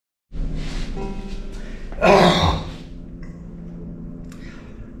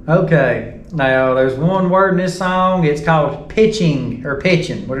Okay, now there's one word in this song. It's called pitching or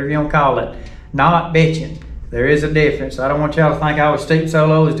pitching, whatever you want to call it. Not bitching. There is a difference. I don't want y'all to think I was stooped so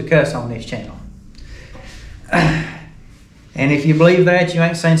low as to cuss on this channel. And if you believe that, you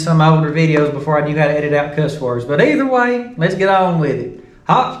ain't seen some older videos before I knew how to edit out cuss words. But either way, let's get on with it.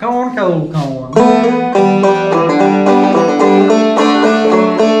 Hot corn, cold corn.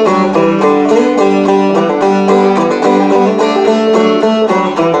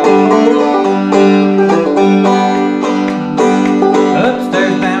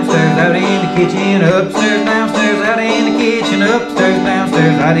 Upstairs, downstairs, out in the kitchen. Upstairs, downstairs, out in the kitchen. Upstairs,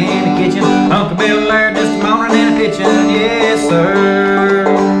 downstairs, out in the kitchen. Uncle Bill there just a moaning and a pitching, yes sir.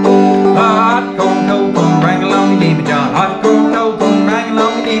 Hot corn, cold corn, bring along your Dimmy John. Hot corn, cold corn, bring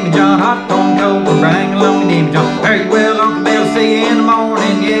along your Dimmy John. Hot corn, cold corn, bring along your Dimmy John. Very well, Uncle Bill, see you in the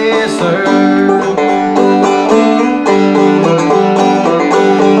morning, yes sir.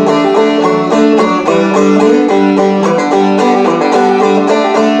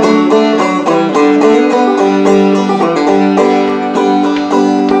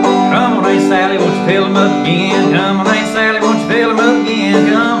 Fill 'em up again. Come on, Aunt Sally, won't you fill 'em up again?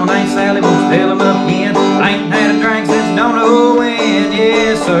 Come on, Aunt Sally, won't you fill 'em up again? I ain't had a drink since don't know when,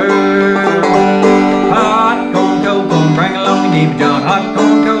 yes sir. Hot corn, cold corn, bring along your Dimmy John. Hot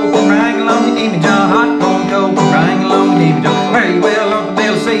corn, cold corn, bring along your Dimmy John. Hot corn, cold corn, bring along your Dimmy John. Very well, Uncle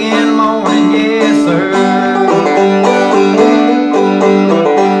Bill, see you in the morning, yes sir.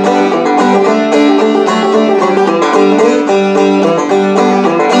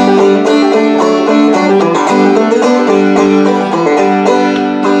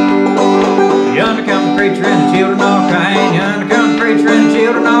 Preacher and the children all crying. Yonder comes the preacher and the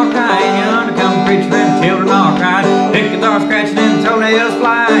children all crying. Yonder comes the preacher and the children all crying. Pickets are scratching and the toenails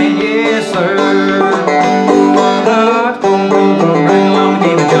flying, yes sir. Hot corn, cold corn,